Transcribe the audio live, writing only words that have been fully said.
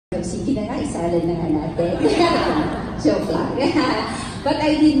sige na nga, isalan na nga natin. Joke lang. But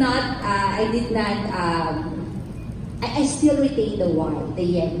I still retain the why, the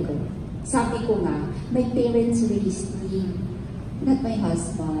yellow. Sabi ko nga, my parents raised me, not my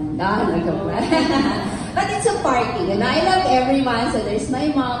husband. But it's a party, and I love everyone. So there's my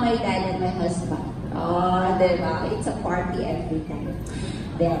mom, my dad, and my husband. Oh, diba? It's a party every time.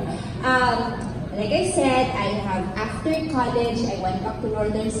 Then, like I said, after college, I went back to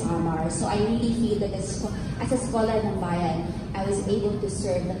Northern Samar. So I really feel that as a scholar ng bayan, I was able to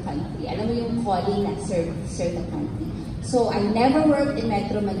serve the country. Alam mo yung calling na serve the country. So I never worked in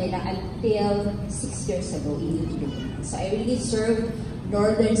Metro Manila until 6 years ago in UP. So I really served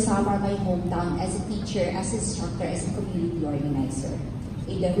Northern Samar, my hometown, as a teacher, as an instructor, as a community organizer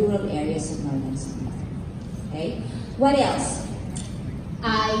in the rural areas of Northern Samar. Okay? What else?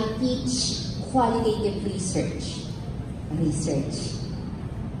 I teach qualitative research.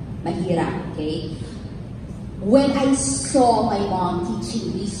 Mahirap, okay? When I saw my mom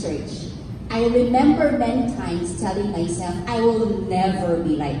teaching research, I remember many times telling myself, I will never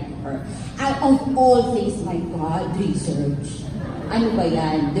be like her. Of all things, my God, research. Ano ba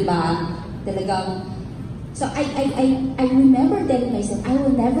yan? Diba? Talagang, so I remember telling myself, I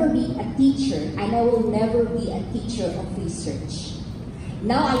will never be a teacher and I will never be a teacher of research.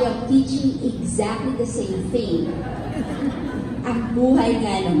 Now I am teaching exactly the same thing. Ang buhay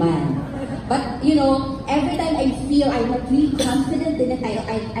nga naman. But, you know, every time I feel I'm not really confident in it,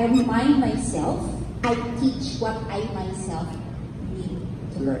 I remind myself, I teach what I myself need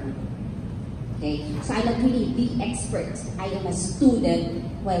to learn. Okay? So I'm not really the expert. I am a student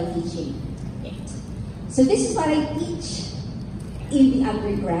while teaching it. So this is what I teach in the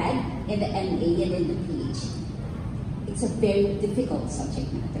undergrad, in the MA, and in the PhD. It's a very difficult subject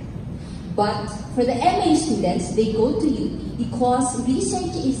matter. But for the MA students, they go to UP because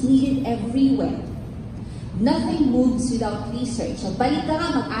research is needed everywhere. Nothing moves without research. So balik ka nga,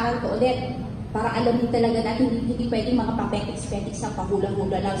 mag-aral ka ulit para alamin talaga natin hindi pwedeng mga papetik-spetik sa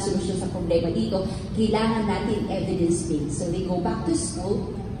pahulang-hula lang solusyon sa problema dito. Kailangan natin evidence-based. So they go back to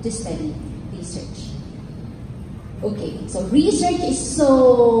school to study research. Okay, so research is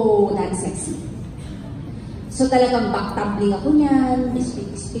so not sexy. So talagang back-tumbling ako niyan,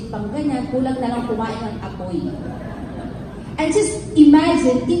 speak pang ganyan, kulang na lang kumain ng apoy. And just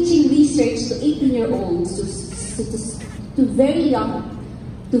imagine teaching research to 18-year-olds, to very young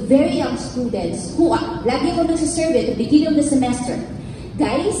students who, lagi ko nagsaserve at the beginning of the semester.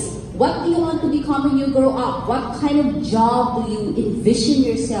 Guys, what do you want to become when you grow up? What kind of job do you envision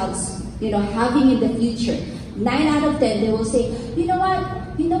yourselves, having in the future? 9 out of 10, they will say, you know what,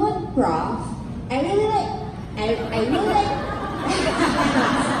 Prof, I really like.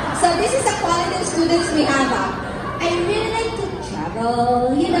 So this is the quality of students we have. I really like to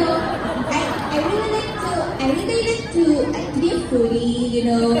travel, I really like to be a foodie,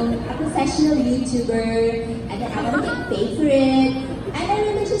 a professional YouTuber, and then I want to get paid for it, and I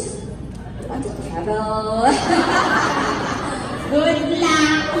really just want to travel. Good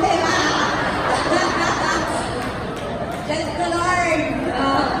luck, diba? Just the Lord.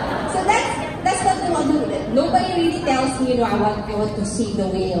 So that's what we want to do. Nobody really tells me, I want to save the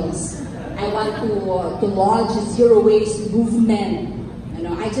whales. I want to launch a zero waste movement.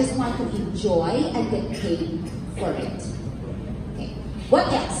 I just want to enjoy and get paid for it. Okay. What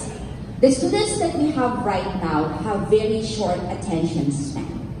else? The students that we have right now have very short attention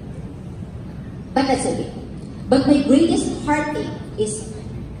span. But that's okay. But my greatest heartache is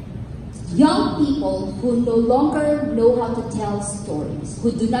young people who no longer know how to tell stories,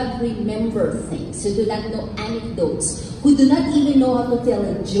 who do not remember things, who do not know anecdotes, who do not even know how to tell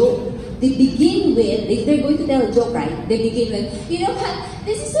a joke. They begin with, if they're going to tell a joke, right? They begin with, you know what,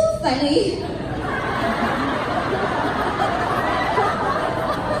 this is so funny.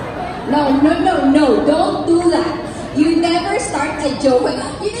 No, don't do that. You never start a joke with,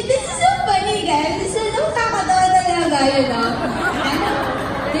 this is so funny, guys. This is so nakakatawa talaga,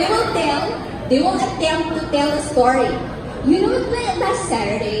 They will attempt to tell a story. Last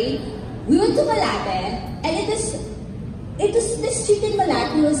Saturday, we went to Malate, and it was the street in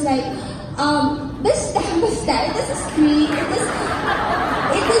Malate was like, basta, it was a street, it was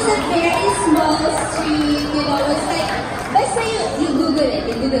a very small street, it's like, basta you Google it,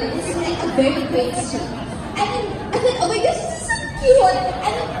 it's like a very great street. And then, I thought, oh my gosh, this is so cute.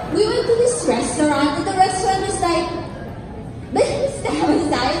 And we went to this restaurant, and the restaurant was like, basta, it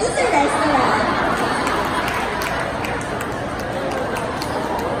was a restaurant.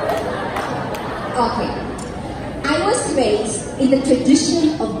 Okay. I was raised in the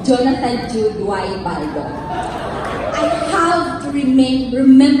tradition of Jonathan Jude Y. Baldo. I have to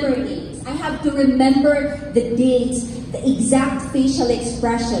remember names. I have to remember the dates, the exact facial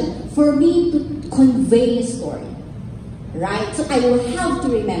expression for me to convey a story. Right? So I will have to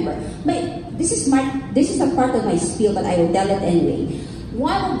remember. This is a part of my spiel, but I will tell it anyway.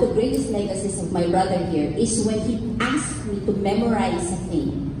 One of the greatest legacies of my brother here is when he asked me to memorize a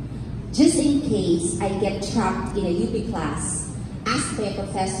thing, just in case I get trapped in a UP class, asked by a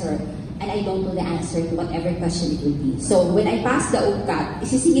professor, and I don't know the answer to whatever question it would be. So when I passed the UCAT,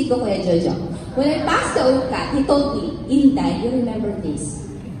 isisingit ko Kuya Jojo. When I passed the UCAT, he told me, Inday, you remember this?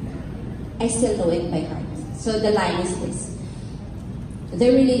 I still know it by heart. So the line is this.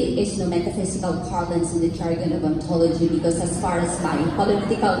 There really is no metaphysical parlance in the jargon of ontology because as far as my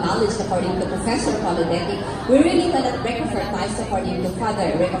political knowledge, according to Professor Polydetic, we really cannot Ricafort lives according to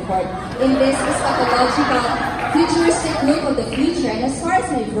Father Ricafort in this eschatological, futuristic look of the future. And as far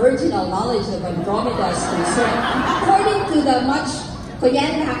as my virginal knowledge of Andromeda is concerned, according to the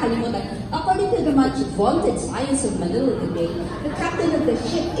much vaunted science of Manila today, the captain of the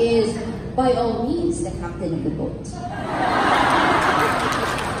ship is, by all means, the captain of the boat.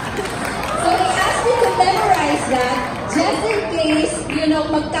 So he asked me to memorize that just in case,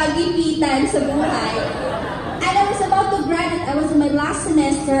 magkagipitan sa buhay. And I was about to graduate. I was in my last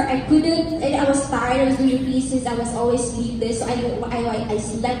semester. I was tired. I was doing thesis. I was always sleepless. So I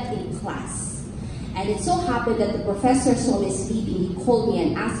slept in class. And it so happened that the professor saw me sleeping. He called me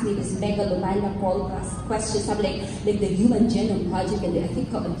and asked me this megalomaniac question, something like the Human Genome Project and the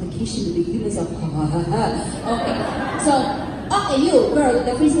ethical implication of the humans of okay. So, okay, you, girl with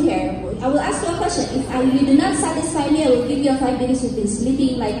the frizzy hair, I will ask you a question. If you do not satisfy me, I will give you a 5 minutes. You've been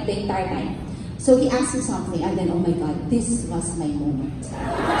sleeping like the entire time. So he asked me something, and then, oh my God, this was my moment. So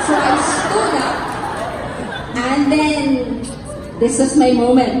I stood up, and then this was my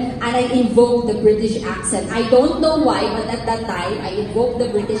moment, and I invoked the British accent. I don't know why, but at that time, I invoked the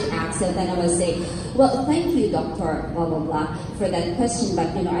British accent, and I was saying, well, thank you, Dr. blah, blah, blah, for that question,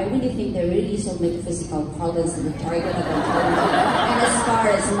 but, I really think there really is some metaphysical problems in the jargon of ontology. And as far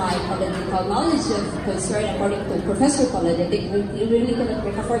as my political knowledge is concerned, according to Professor Polydetic, we really cannot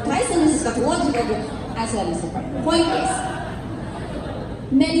Ricafort ties in this eschatological as well as the point is,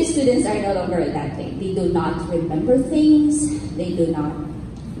 many students are no longer that way. They do not remember things. They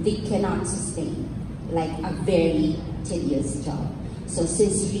cannot sustain like a very tedious job. So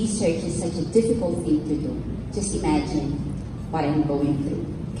since research is such a difficult thing to do, just imagine what I'm going through.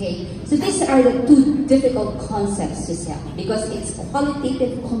 Okay? So these are the two difficult concepts to sell because it's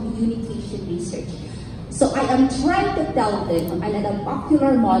qualitative communication research. So I am trying to tell them another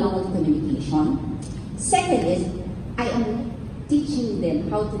popular model of communication. Second is I am teaching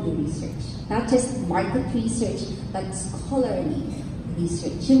them how to do research. Not just market research, but scholarly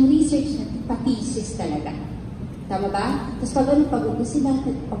research. Yung research na patisis talaga. Tama ba? Tapos pagod na sila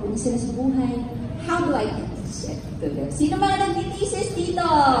sa buhay. How do I teach it to them? Sino mga nag-thesis dito?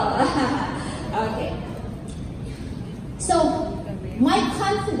 Okay. So, my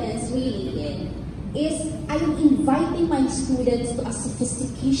confidence really is I am inviting my students to a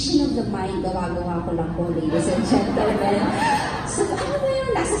sophistication of the mind. Gawa-gawa ko lang po, ladies and gentlemen. So, ano ba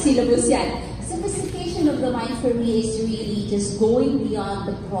yung nasa syllabus yan? Sophistication of the mind for me is really just going beyond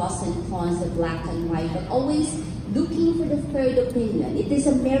the pros and cons, the black and white, but always looking for the third opinion. It is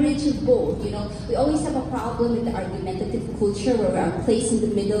a marriage of both. We always have a problem with the argumentative culture where we are placed in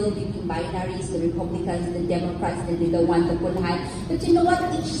the middle between binaries, the Republicans, the Democrats, and the one to pulhan. But you know what?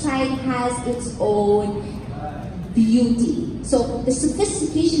 Each side has its own beauty. So the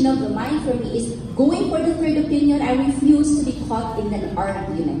sophistication of the mind for me is going for the third opinion. I refuse to be caught in an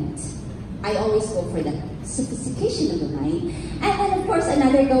argument. I always go for the sophistication of the mind. And then, of course,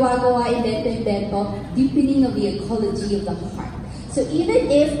 another gawa-gawa, invento, deepening of the ecology of the heart. So even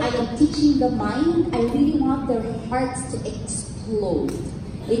if I am teaching the mind, I really want their hearts to explode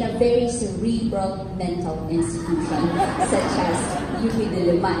in a very cerebral mental institution, such as UP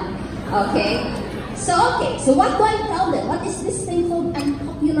Diliman. Okay? So what do I tell them? What is this thing called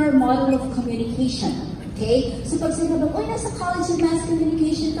unpopular model of communication? Okay? So pag sinabi, nasa College of Mass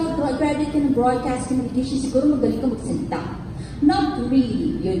Communication ka, graduate ka ng Broadcast Communication, siguro magaling ka magsalita. Not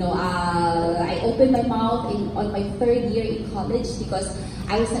really, I opened my mouth on my 3rd year in college because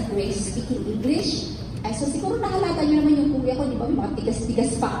I was not raised speaking English. So siguro nahalata nyo naman yung kuya ko, di ba, mga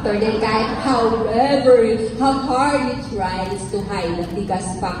tigas-tigas factor din kahit how hard you try is to hide the tigas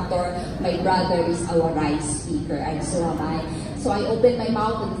factor. My brother is a Waray speaker and so am I. So I opened my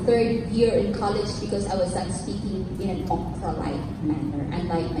mouth in the 3rd year in college because I was not speaking in an opera-like manner.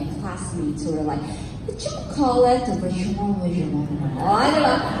 Unlike my classmates who were like, did you call it a version?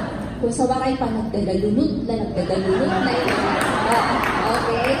 kung sa waray pa nagdadalunod na.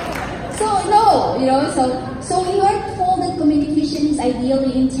 Okay? So, no, so we were told that communication is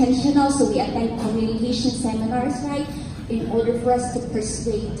ideally intentional, so we attend communication seminars, right? In order for us to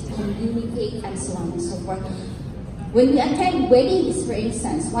persuade, communicate, and so on and so forth. When we attend weddings, for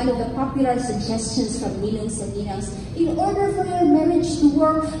instance, one of the popular suggestions from ninongs and ninangs, in order for your marriage to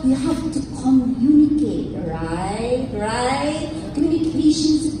work, you have to communicate, right? Right?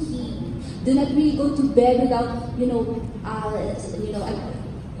 Communication is key. Do not really go to bed without,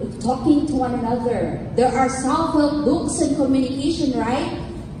 talking to one another. There are self-help books and communication, right?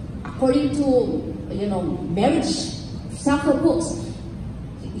 According to, marriage self-help books.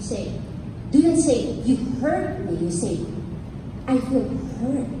 You say, do not say, you hurt me. You say, I feel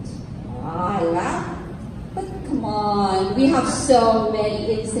hurt. But come on, we have so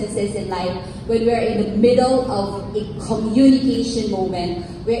many instances in life when we're in the middle of a communication moment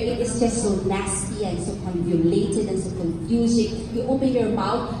where it is just so nasty and so convoluted and so confusing. You open your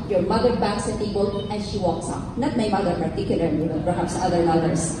mouth, your mother bangs the table, and she walks out. Not my mother particularly, but perhaps other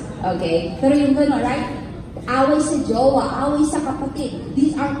mothers. Okay? Pero yung gano'n, right? Away sa jowa, away sa kapatid.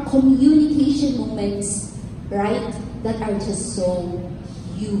 These are communication moments, right? That are just so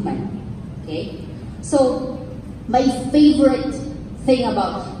human. Okay? So, my favorite thing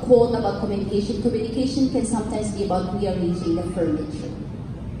about communication can sometimes be about rearranging the furniture.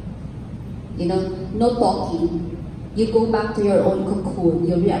 No talking. You go back to your own cocoon.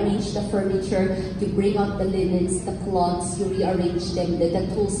 You rearrange the furniture. You bring out the linens, the cloths. You rearrange them, the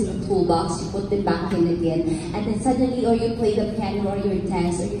tools in the toolbox. You put them back in again. And then suddenly, or you play the piano, or you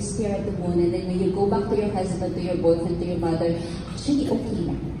dance, or you stare at the moon. And then when you go back to your husband, to your boyfriend, to your mother, actually okay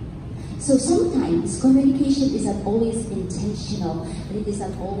na. So sometimes communication is not always intentional, and it is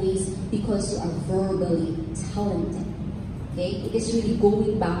not always because you are verbally talented. Okay? It is really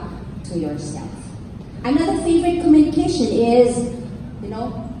going back to yourself. Another favorite communication is,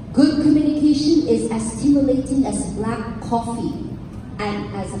 good communication is as stimulating as black coffee and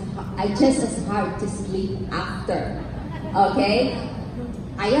just as hard to sleep after. Okay?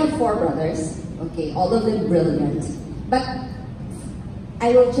 I have 4 brothers. Okay, all of them brilliant. But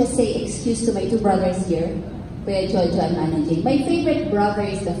I will just say excuse to my 2 brothers here, Kuya Jojo and Manu Jing. My favorite brother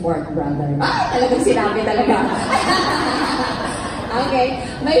is the 4th brother. Talagang sinabi talaga. Okay,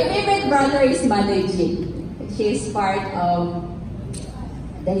 my favorite brother is Manu Jing. She is part of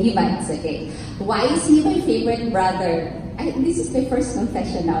the Levites, okay? Why is he my favorite brother? This is my first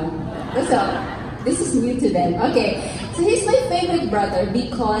confession now. So, this is new to them. Okay, so he's my favorite brother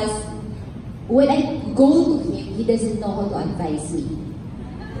because when I go to him, he doesn't know how to advise me.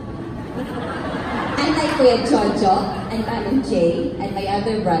 Unlike Kuya Jojo and Manong Jay and my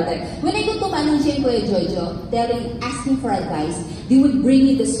other brother, when I go to Manong Jay and Kuya Jojo, they're asking for advice. They would bring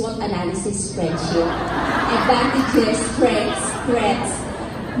me the SWOT analysis spreadsheet, advantages, strengths, threats.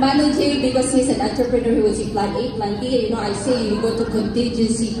 Manong Jay, because he's an entrepreneur, he would say plan A, plan B. I say you go to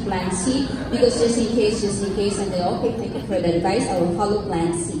contingency plan C because just in case, and they okay, thank you for the advice. I will follow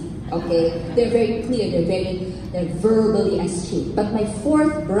plan C. Okay, they're very clear. They're verbally astute. But my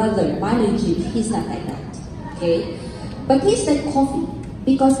 4th brother, Manuji, he's not like that. Okay, but he's like coffee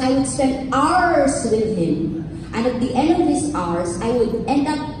because I would spend hours with him, and at the end of these hours, I would end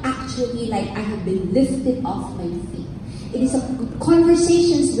up actually like I have been lifted off my feet. It is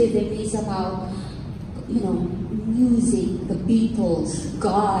conversations with him is about music, the Beatles,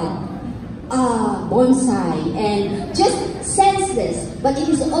 God. Bonsai, and just senseless, but it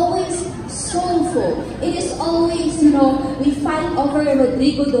is always soulful. It is always, we fight over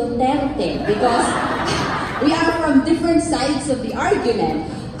Rodrigo Duterte because we are from different sides of the argument.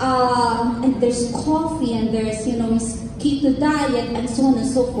 And there's coffee, and there's, his keto diet, and so on and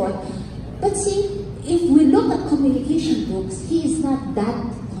so forth. But see, if we look at communication books, he is not that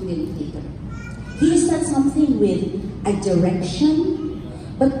communicator. He is not something with a direction.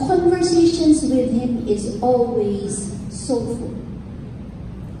 But conversations with him is always soulful.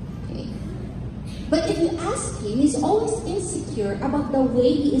 Okay. But if you ask him, he's always insecure about the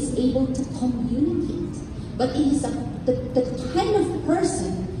way he is able to communicate. But he is the kind of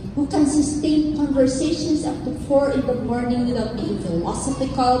person who can sustain conversations up to 4 in the morning without being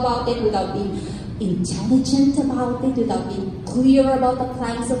philosophical about it, without being intelligent about it, without being clear about the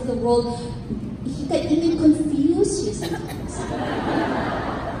plans of the world. He can even confuse you sometimes.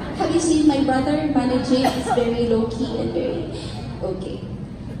 Have you seen my brother, Manoj? He's very low-key and very okay.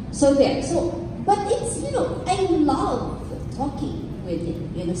 So there. But it's, I love talking with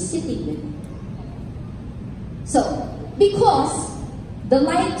him, sitting with him. So, because the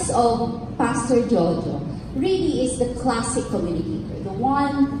likes of Pastor Jojo, really is the classic communicator. The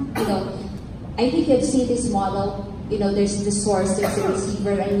one, I think you've seen this model. There's the source, there's the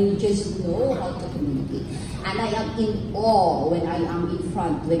receiver, and you just know how to communicate. And I am in awe when I am in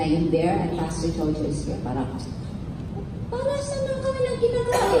front, when I am there, and Pastor Jojo is here. Para saan lang kami nang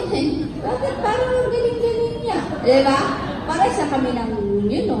ginagawa? Bakit parang ang galing-galing niya? Diba? Para sa kami ng,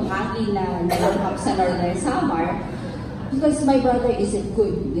 hangin na nalanghap sa Northern Samar. Because my brother is a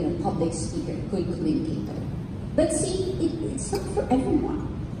good, public speaker, good communicator. But see, it's not for everyone.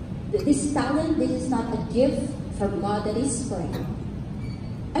 This talent, this is not a gift from God, that is for him.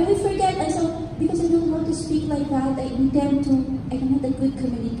 And we forget, and so, because I don't know how to speak like that, I'm not a good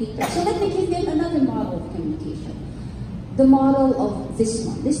communicator. So let me give you another model of communication. The model of this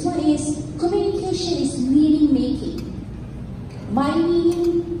one. This one is, communication is meaning making. My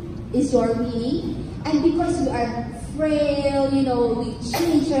meaning is your meaning, and because we are frail, we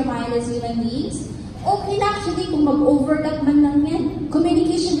change our mind as human beings, okay na actually kung mag-overlap man lang yan.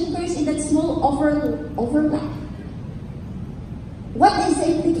 Communication occurs in that small overlap. What is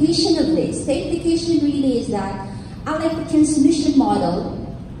the implication of this? The implication really is that, unlike the transmission model,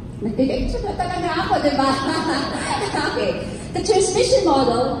 nag-lecture na talaga ako, diba? Okay. The transmission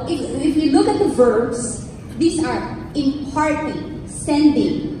model, if you look at the verbs, these are imparting,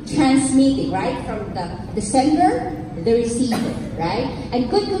 sending, transmitting, right? From the sender, the receiver, right? And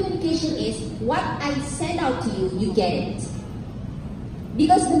good communication is, what I send out to you, you get it.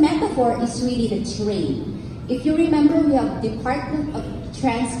 Because the metaphor is really the train. If you remember, we have Department of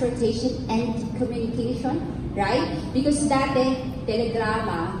Transportation and Communication, right? Because dati,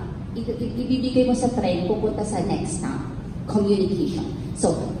 telegrama, ibibigay mo sa train, pupunta sa next town. Communication.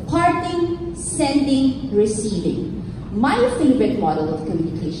 So, parting, sending, receiving. My favorite model of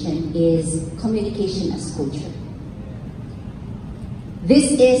communication is communication as culture.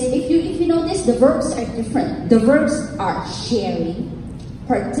 This is, if you notice, the verbs are different. The verbs are sharing,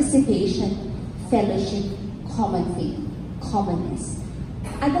 participation, fellowship, common faith, commonness.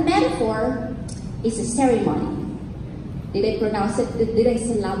 And the metaphor is a ceremony. Did I pronounce it? Did I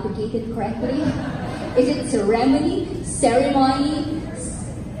syllabicate it correctly? Is it ceremony? Ceremony?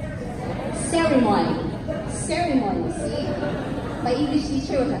 Ceremony. Ceremony, see? My English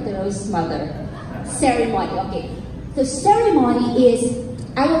teacher was at the roast mother. Ceremony, okay. So ceremony is,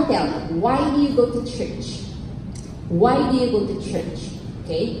 I will tell you, why do you go to church? Why do you go to church?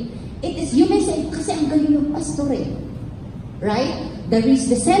 Okay? It is, you may say, kasi ang galing ng pastor eh. Right? The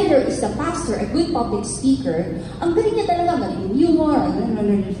sender is the pastor, a good public speaker. Ang galing niya talaga, galing humor,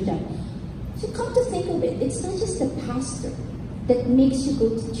 So come to think of it, it's not just the pastor that makes you go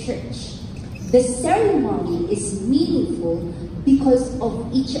to church. The ceremony is meaningful because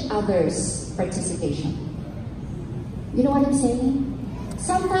of each other's participation. You know what I'm saying?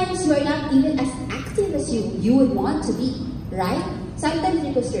 Sometimes you are not even as active as you would want to be, right? Sometimes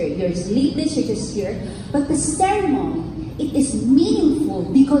because you're sleepless, you're just here. But the ceremony, it is meaningful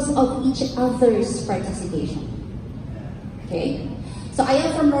because of each other's participation. Okay? So I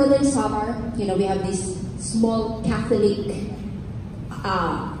am from Northern Samar. We have this small Catholic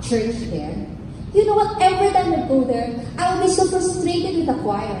church there. You know what? Every time I go there, I will be so frustrated with the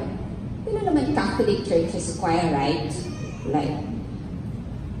choir. You know naman Catholic church is choir, right?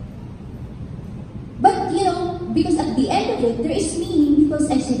 But because at the end of it, there is meaning because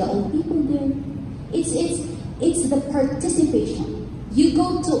I see the old people there. It's the participation. You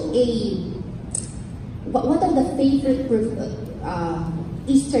go to what are the favorite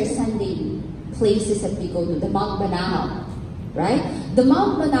Easter Sunday places that we go to? The Mount Banahaw, right? The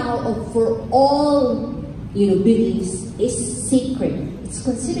Mount Banahaw for all beliefs is sacred. It's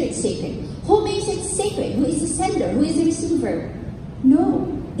considered sacred. Who makes it sacred? Who is the sender? Who is the receiver?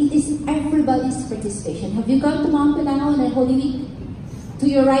 No. It is everybody's participation. Have you gone to Mount Banahaw on a Holy Week? To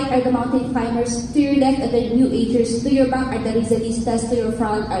your right are the mountain climbers. To your left are the New Agers. To your back are the Rizalistas. To your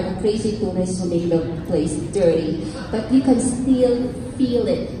front are the crazy tourists who make the place dirty. But you can still feel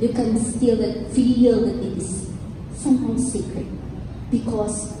it. You can still feel that it is somehow sacred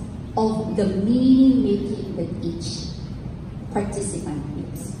because of the meaning making that each participant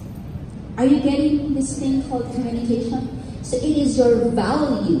makes. Are you getting this thing called communication? So it is your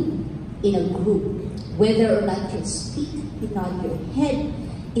value in a group, whether or not you speak, you nod your head,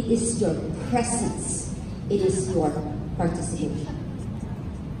 it is your presence, it is your participation.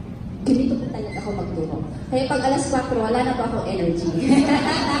 Ganito po talaga ako magturo. Kaya pag alas 4, wala na pa akong energy.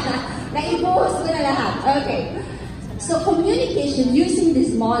 Naibuhos ko na lahat. Okay. So communication using this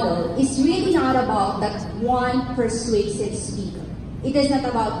model is really not about that one persuasive speaker. It is not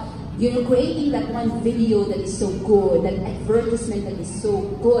about creating that one video that is so good, that advertisement that is so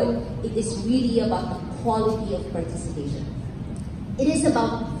good. It is really about the quality of participation. It is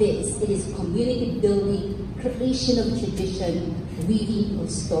about this. It is community building, creation of tradition, weaving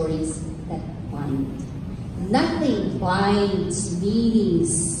of stories that bind. Nothing binds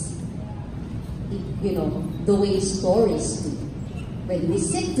meanings, the way stories do. When we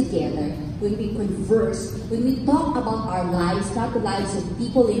sit together, when we converse, when we talk about our lives, not the lives of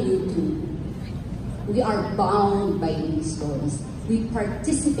people in YouTube, we are bound by these stories. We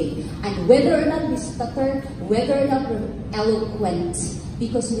participate. And whether or not we stutter, whether or not we're eloquent,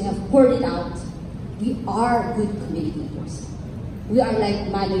 because we have poured it out, we are good communicators. We are like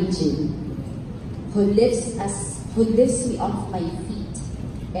Manu Jin, who lifts me off my feet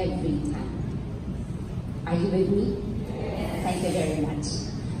every time. Are you with me? Thank you very much.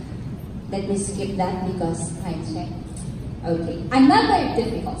 Let me skip that because time check. Okay. Another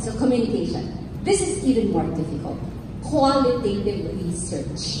difficult, so communication. This is even more difficult. Qualitative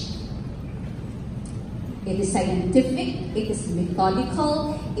research. It is scientific, it is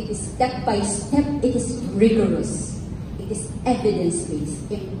methodical, it is step by step, it is rigorous, it is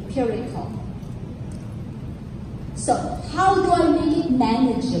evidence-based, empirical. So, how do I make it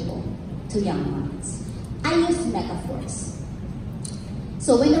manageable to young minds? I use metaphors.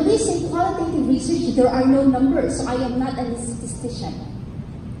 So when we say qualitative research, there are no numbers. So I am not a statistician.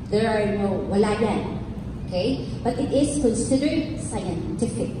 There are no, wala yan. Okay? But it is considered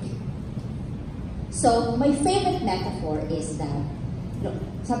scientific. So my favorite metaphor is that,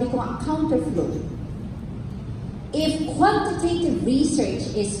 sabi ko ang counterflow. If quantitative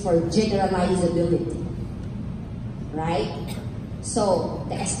research is for generalizability, right? So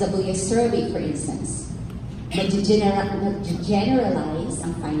the SWS survey, for instance, generalize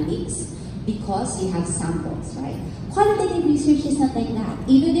ang findings because you have samples, right? Qualitative research is not like that.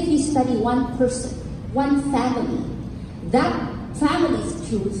 Even if you study one person, one family, that family's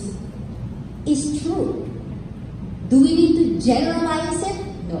truth is true. Do we need to generalize it?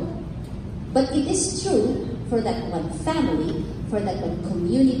 No. But it is true for that one family, for that one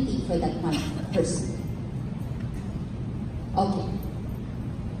community, for that one person. Okay.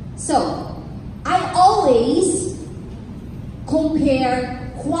 So, I always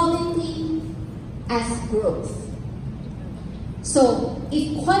compare quality as growth. So,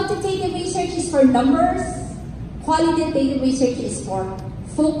 if quantitative research is for numbers, qualitative research is for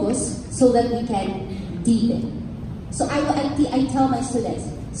focus so that we can deepen. So, I tell my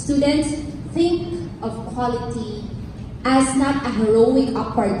students, think of quality as not a heroic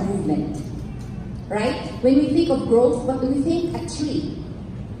upward movement. Right? When we think of growth, what do we think? A tree.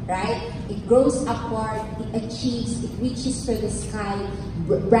 Right? It grows upward, it achieves, it reaches for the sky,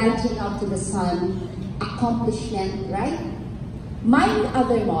 branching out to the sun, accomplishment, right? My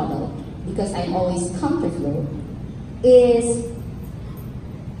other model, because I'm always counterflow, is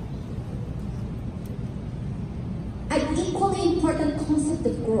an equally important concept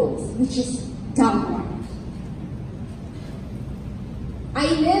of growth, which is downward.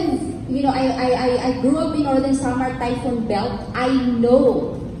 I grew up in Northern Samar Typhoon Belt. I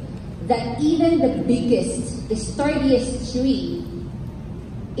know that even the biggest, the sturdiest tree,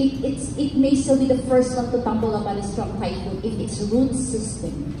 it may still be the first one to tumble upon a strong typhoon if its root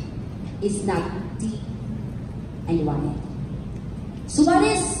system is not deep and wide. So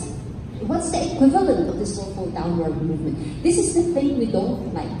what's the equivalent of this so-called downward movement? This is the thing we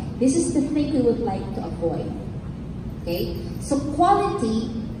don't like. This is the thing we would like to avoid. Okay? So quality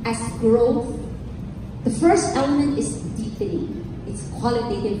as growth, the first element is deepening. It's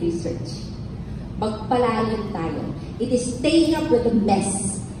qualitative research. Magpalalim tayo. It is staying up with the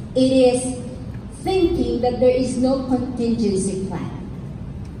mess. It is thinking that there is no contingency plan.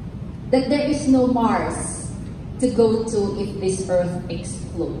 That there is no Mars to go to if this Earth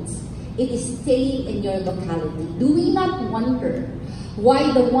explodes. It is staying in your locality. Do we not wonder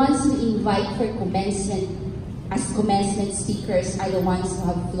why the ones we invite for commencement as commencement speakers are the ones who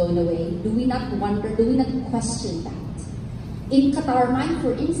have flown away? Do we not wonder, do we not question that? In Qatar Mine,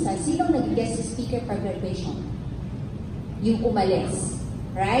 for instance, sino nag-guest speaker for graduation? Yung umalis,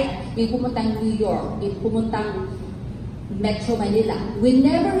 right? Yung pumuntang New York, yung pumuntang Metro Manila. We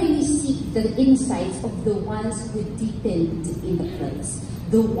never really seek the insights of the ones who deepened in the place.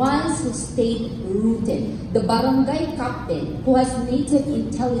 The ones who stayed rooted. The barangay captain who has native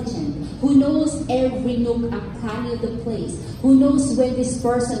intelligence, who knows every nook and cranny of the place, who knows when this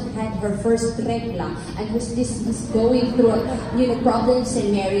person had her first regla and who's going through problems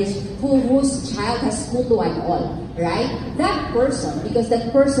in marriage, whose child has school and all, right? That person, because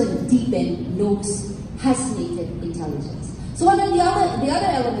that person deepened, knows, has native intelligence. So what are the other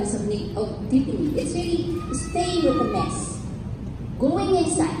elements of of deepening. It's really staying with the mess. Going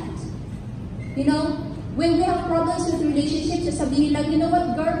inside. You know, when we have problems with relationships, sasabihin lang, you know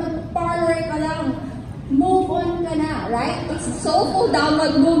what, girl, mag-parlor ka lang. Move on ka na, right? It's soulful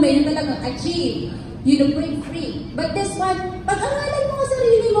downward movement na talagang achieve. You know, break free. But this one, pag-aralan mo sa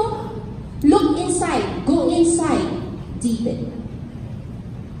sarili mo, look inside, go inside, deepen.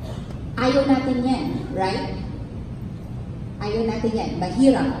 Ayaw natin yan, right? Ayaw natin yan.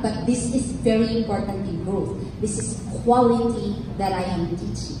 Mahirap, but this is very important in growth. This is quality that I am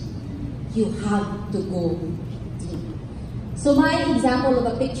teaching. You have to go deep. So my example of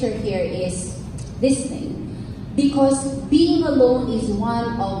a picture here is this thing. Because being alone is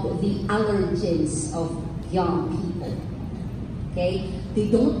one of the allergens of young people. Okay?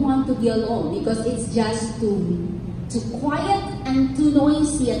 They don't want to be alone because it's just too quiet and too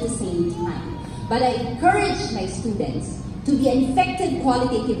noisy at the same time. But I encourage my students to be an effective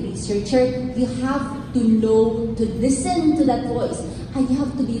qualitative researcher. You have to know to listen to that voice. And you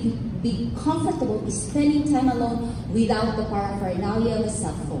have to be comfortable with spending time alone without the paraphernalia of a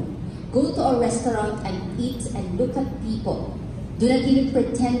cell phone. Go to a restaurant and eat and look at people. Do not even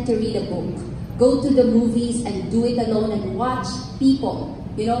pretend to read a book. Go to the movies and do it alone and watch people.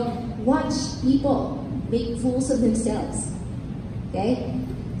 You know, watch people make fools of themselves. Okay?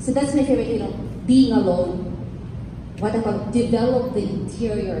 So that's my favorite, you know, being alone. What about develop the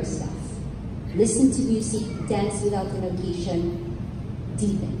interior self? Listen to music, dance without an occasion,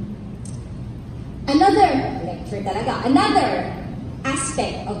 deepen. Another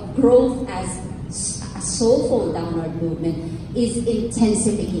aspect of growth as a soulful downward movement is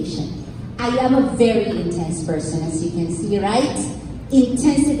intensification. I am a very intense person, as you can see, right?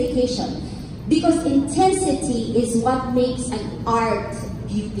 Intensification. Because intensity is what makes an art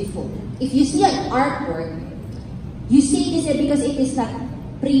beautiful. If you see an artwork, you see this because it is not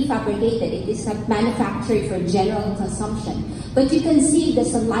prefabricated, it is not manufactured for general consumption. But you can see the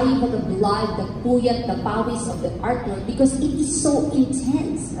saliva, the blood, the puyat, the pawis of the artwork because it is so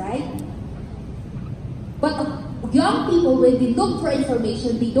intense, right? But young people, when they look for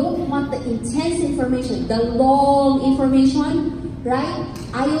information, they don't want the intense information, the long information, right?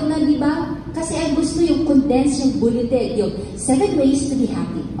 Ayaw na, di ba? Kasi ang gusto yung condensed, yung bulleted, yung 7 ways to be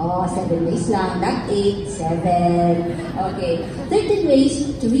happy. Oh, 7 ways lang, not 8, 7. Okay. 13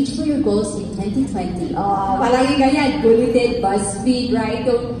 ways to reach for your goals in 2020. Oh, palagi ganyan, bulleted, BuzzFeed, right?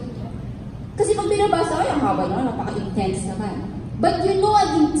 Kasi pag binabasa, ay, ang haba naman, napaka-intense naman. But you know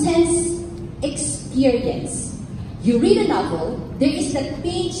an intense experience. You read a novel, there is that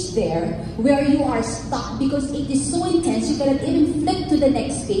page there where you are stuck because it is so intense, you cannot even flip to the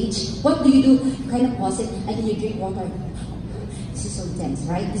next page. What do? You kind of pause it, and then you drink water. This is so intense,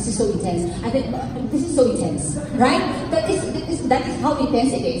 right? This is so intense. And then, this is so intense, right? That is how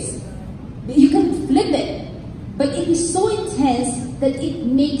intense it is. You can flip it, but it is so intense that it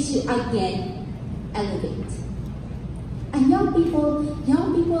makes you again elevate. And young people,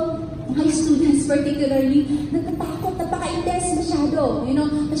 my students particularly, natatakot, napaka-intense masyado. You know,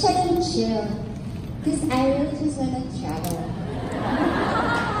 masyadong chill. Because I really just wanna travel.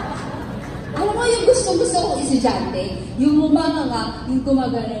 Alam mo, yung gusto kong estudyante, yung nga, yung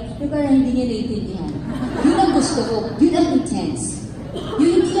gumagano, yung parang hindi niya naiintindihan. Yun ang gusto ko, yun ang intense.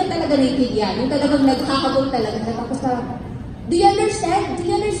 Yung hindi niya talaga naiintindihan, yung talagang nagkakabog talaga, tapos parang, do you understand? Do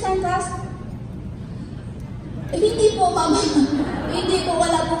you understand, class? Eh, hindi po, mama. Hindi po,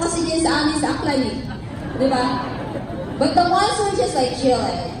 wala po kasi din sa amin sa Aklan eh. Di ba? But the ones who are just like chill,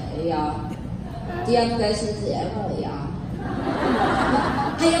 yeah. Do you have questions? Oh, yeah.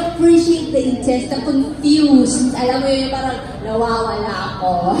 I appreciate the intense, the confused. Alam mo yun, parang nawawala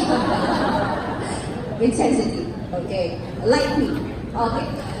ako. Intensity. Okay. Lightly. Okay.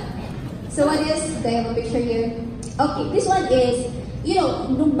 So what is, do I have a picture here? Okay, this one is, you know,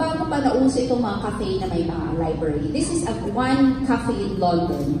 nung bago pa nauso itong mga cafe na may mga library, this is one cafe in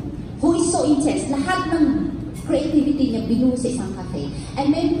London who is so intense. Lahat ng creativity niya binuo sa isang cafe. And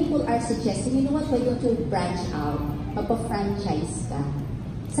many people are suggesting, you know what, why don't you branch out? Magpa-franchise ka.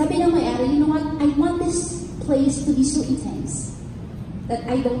 Sabi ng may-ari, you know what, I want this place to be so intense that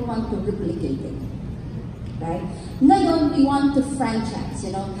I don't want to replicate it. Right? Ngayon, we want to franchise,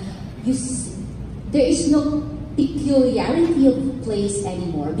 you know. There is no peculiarity of place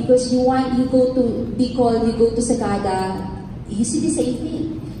anymore because you go to Bicol, you go to Sagada, you see the same thing.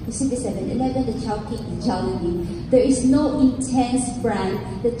 You see the 7-Eleven, the Chowking, the Jollibee. There is no intense brand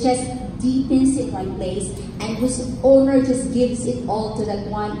that just deepens in one place and whose owner just gives it all to that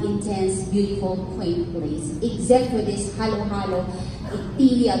one intense, beautiful, quaint place. Except for this halo-halo,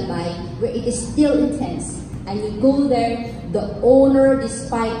 Imperial Bay, where it is still intense, And you go there, the owner,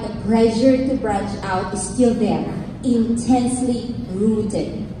 despite the pressure to branch out, is still there, intensely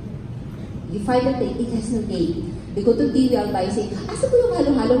rooted. You find that it has no gate. They go to TV, I'll buy, say, asa po yung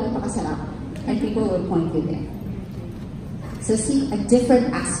halo-halo, napakasarap. And people will point you there. So see, a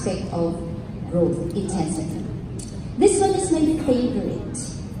different aspect of growth, intensity. This one is my favorite.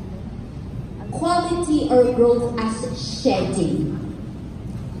 Quality or growth as shedding.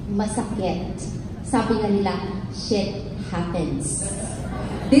 Masakit. Sabi nga nila, shed happens.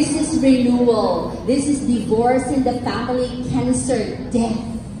 This is renewal. This is divorce in the family, cancer, death.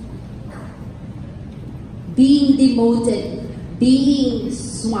 Being demoted, being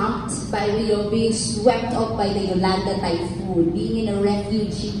swamped by, being swept up by the Yolanda typhoon, being in a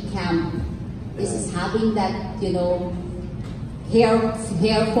refugee camp. This is having that,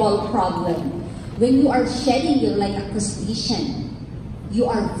 hair fall problem. When you are shedding, you're like a crustacean. You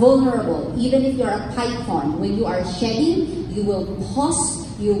are vulnerable. Even if you're a python, when you are shedding, you will pause,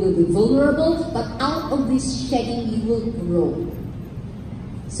 you will be vulnerable, but out of this shedding, you will grow.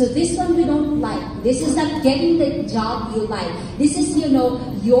 So this one we don't like. This is not getting the job you like. This is,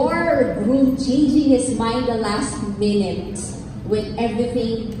 your groom changing his mind the last minute when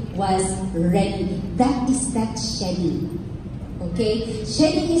everything was ready. That is that shedding. Okay?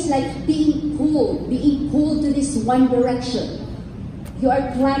 Shedding is like being pulled to this one direction. You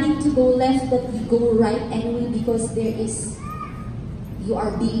are planning to go left, but you go right anyway because you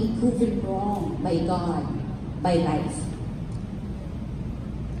are being proven wrong by God, by life.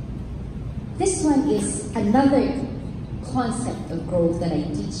 This one is another concept of growth that I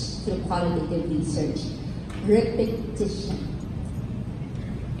teach through qualitative research. Repetition.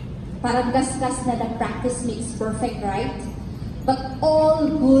 Parang gasgas na the practice makes perfect, right? But all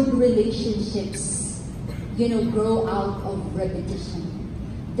good relationships, grow out of repetition.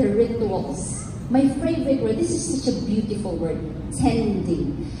 The rituals. My favorite word, this is such a beautiful word,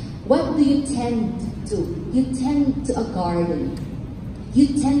 tending. What do you tend to? You tend to a garden. You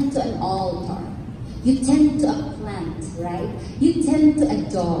tend to an altar. You tend to a plant, right? You tend to a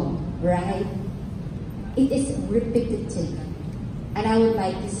dog, right? It is repetitive. And I would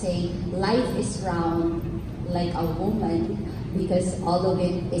like to say, life is round like a woman because all of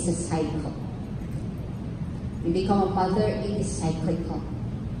it is a cycle. You become a mother, it is cyclical.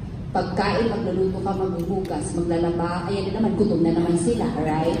 Pagkain, magluluto ka, maghuhugas, maglalaba, ayan na naman, gutom na naman sila,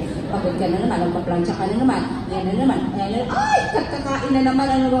 right? Pagod ka na naman, magpaplansya ka na naman, ayan na naman, ay, kakain na naman,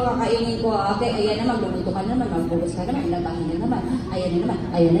 ano ba kakainin ko? Okay, ayan na, magluluto ka na naman, maghuhugas ka naman, labahin na naman, ayan na naman,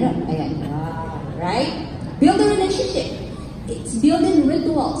 ayan na naman, ayan na, right? Build a relationship. It's building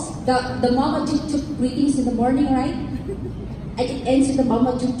rituals. The mama tuk-tuk greetings in the morning, right? And it ends with the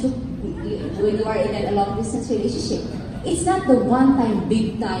mama tuk-tuk when you are in a long-distance relationship. It's not the one-time,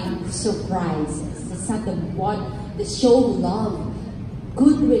 big-time surprises. It's not the show love.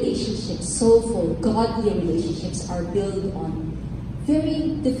 Good relationships, soulful, godly relationships are built on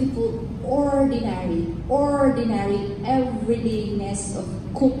very difficult, ordinary everydayness of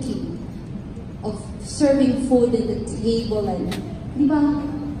cooking, of serving food at the table, and,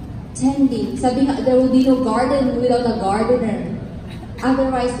 tending. Sabi nga, there will be no garden without a gardener.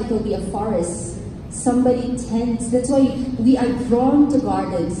 Otherwise, it will be a forest. Somebody tends. That's why we are drawn to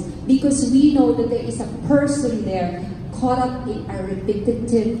gardens, because we know that there is a person there caught up in a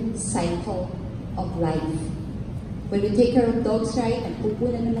repetitive cycle of life. When we take care of dogs, right,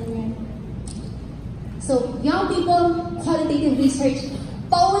 nagpupo na naman yan. So, young people, qualitative research,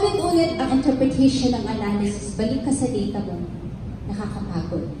 paulit-ulit ang interpretation ng analysis. Balik ka sa data mo.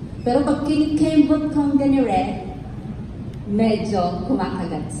 Nakakapagod. Pero pag kinikembot kang ganire, medyo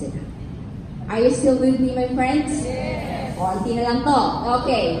kumakagat sila. Are you still with me, my friends? Yes. Konti na lang to.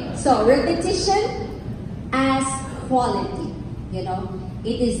 Okay. So, repetition as quality.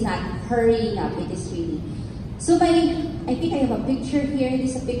 It is not hurrying up. It is really. So, I think I have a picture here.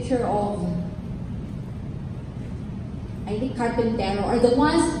 This is a picture of, I think, carpentero, or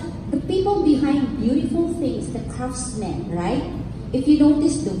the people behind beautiful things, the craftsmen, right? If you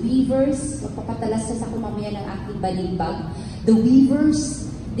notice, the weavers, magpapatalas na sa kumamaya ng aking balimbag, the weavers,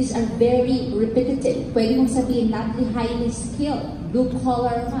 these are very repetitive. Pwede mong sabihin, not highly skilled,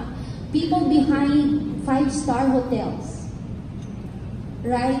 blue-collar nga. People behind 5-star hotels,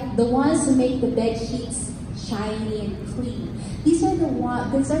 right? The ones who make the bed sheets shiny and clean. These are the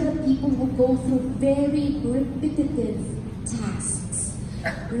people who go through very repetitive tasks.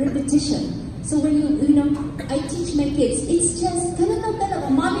 Repetition. So when I teach my kids, it's just,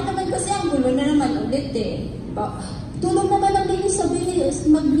 talaga, mami naman kasi ang gulo na naman ulit eh. Tulong naman ang linis sa bilis,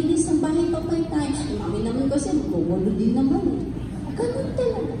 maglinis ng bahay papay tayo. Mami naman kasi, gugulo din naman eh. Ganun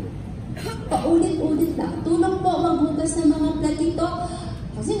talaga. paulit-ulit lang. Tulong po maghugas ng mga platito.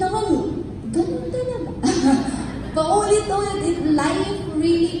 Kasi naman, ganun talaga. Paulit-ulit, if life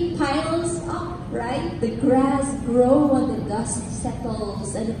really piles up, right? The grass grows and the dust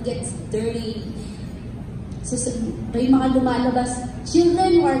settles and it gets dirty. So, may mga lumalabas,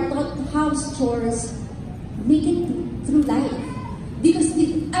 children who are taught house chores make it through life because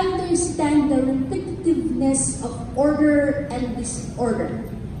they understand the repetitiveness of order and disorder.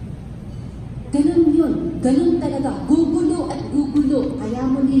 Ganun yun. Ganun talaga. Gugulo at gugulo. Kaya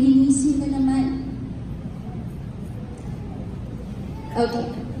mo lilinisin na naman. Okay.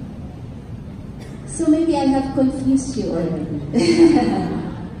 So maybe I have confused you already.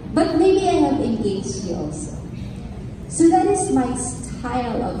 But maybe I have engaged you also. So that is my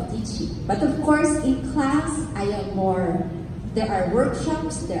style of teaching. But of course, in class, I am more, there are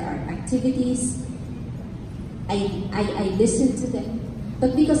workshops, there are activities. I listen to them.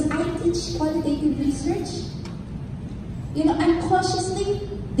 But because I teach qualitative research, you know, unconsciously,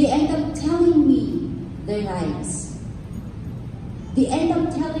 they end up telling me their lives. They end up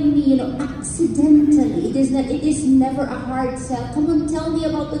telling me, you know, accidentally. It is never a hard sell. Come on, tell me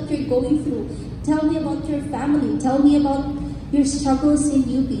about what you're going through. Tell me about your family. Tell me about your struggles in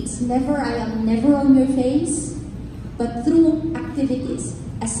UP. I am never on your face. But through activities,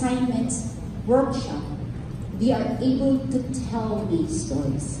 assignments, workshop, they are able to tell me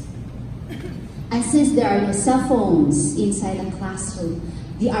stories. And since there are no cell phones inside a classroom,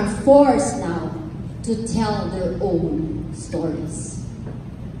 they are forced now to tell their own stories.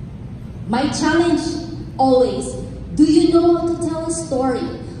 My challenge always, do you know how to tell a story?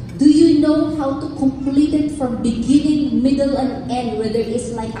 Do you know how to complete it from beginning, middle, and end, where there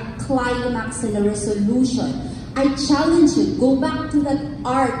is like a climax and a resolution? I challenge you, go back to that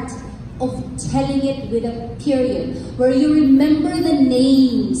art of telling it with a period, where you remember the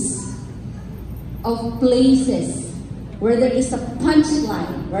names of places, where there is a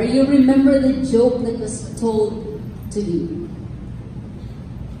punchline, where you remember the joke that was told to you.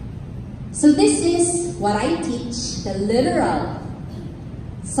 So this is what I teach, the literal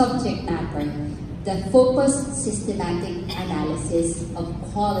subject matter, the focused systematic analysis of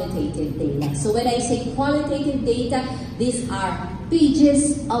qualitative data. So when I say qualitative data, these are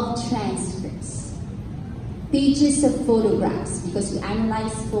pages of transcripts, pages of photographs, because we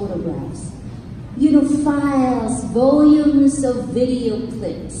analyze photographs, you know, files, volumes of video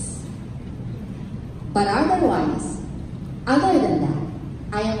clips. But otherwise, other than that,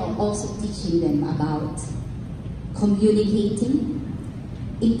 I am also teaching them about communicating,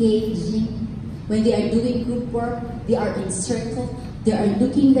 engaging. When they are doing group work, they are in circle, they are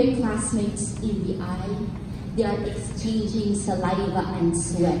looking their classmates in the eye, they are exchanging saliva and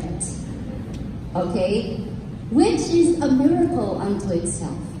sweat. Okay? Which is a miracle unto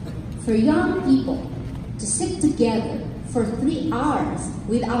itself. For young people to sit together for 3 hours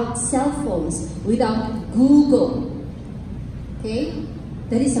without cell phones, without Google, okay?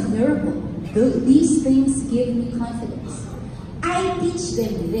 That is a miracle. These things give me confidence. I teach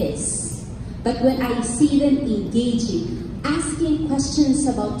them this, but when I see them engaging, asking questions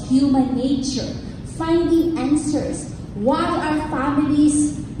about human nature, finding answers, why are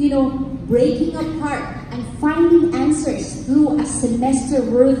families, you know, breaking apart, and finding answers through a semester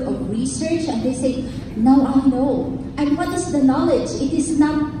worth of research, and they say, now I know. And what is the knowledge? It is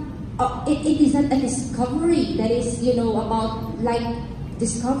not it is not a discovery that is, you know, about like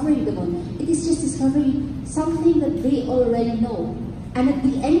discovering the one. It is just discovering something that they already know. And at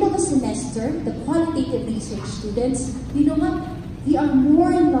the end of a semester, the qualitative research students, you know what? They are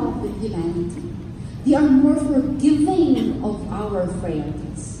more in love with humanity. They are more forgiving of our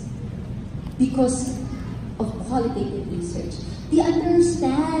frailties because of qualitative research. They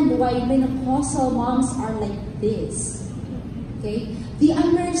understand why menopausal moms are like this. Okay? They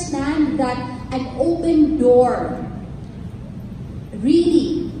understand that an open door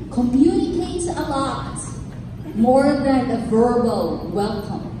really communicates a lot more than a verbal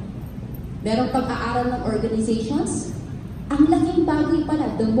welcome. Merong pag-aaral ng organizations, ang laking bagay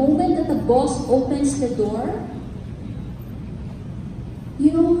pala, the moment that the boss opens the door,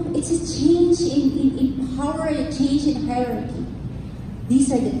 you know, it's a change in power, a change in hierarchy.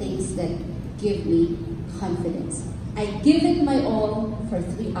 These are the things that give me confidence. I give it my all for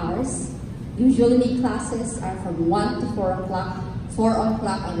 3 hours. Usually my classes are from 1 to 4 o'clock, 4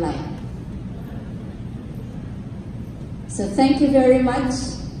 o'clock online. So thank you very much.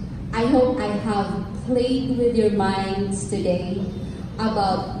 I hope I have played with your minds today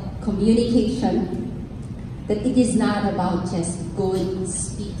about communication, that it is not about just good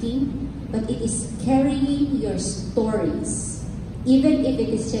speaking, but it is carrying your stories even if it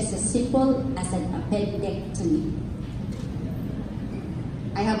is just as simple as an appendectomy.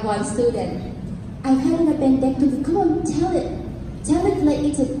 I have one student, I've had an appendectomy. Come on, tell it. Tell it like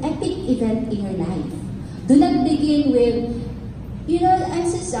it's an epic event in your life. Do not begin with, you know, I'm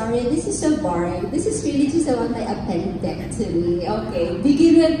so sorry, this is so boring. This is really just about my appendectomy. Okay,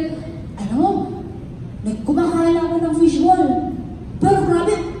 begin with, ano, kumakain ako ng fishball. Pero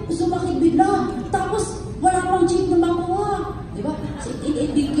grabe, sumakit bigla. Tapos, wala pang cheat na makuha. Diba? So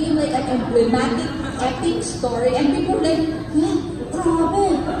it became like an emblematic, epic story. And people were like, yeah,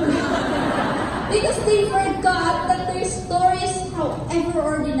 grabe. Because they forgot that their stories, however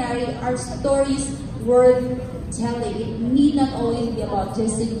ordinary, are stories worth telling. It need not always be about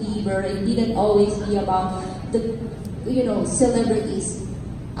Justin Bieber. It need not always be about the, you know, celebrities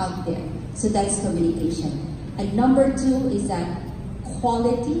out there. So that's communication. And number two is that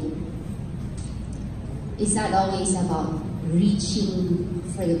quality is not always about reaching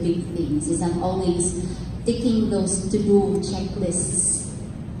for the big things. It's not always ticking those to-do checklists.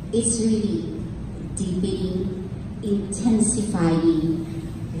 It's really deepening, intensifying,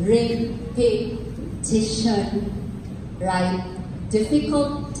 repetition, right?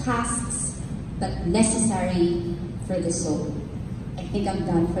 Difficult tasks, but necessary for the soul. I think I'm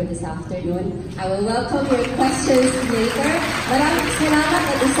done for this afternoon. I will welcome your questions later. Maraming salamat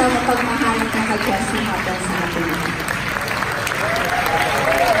at isang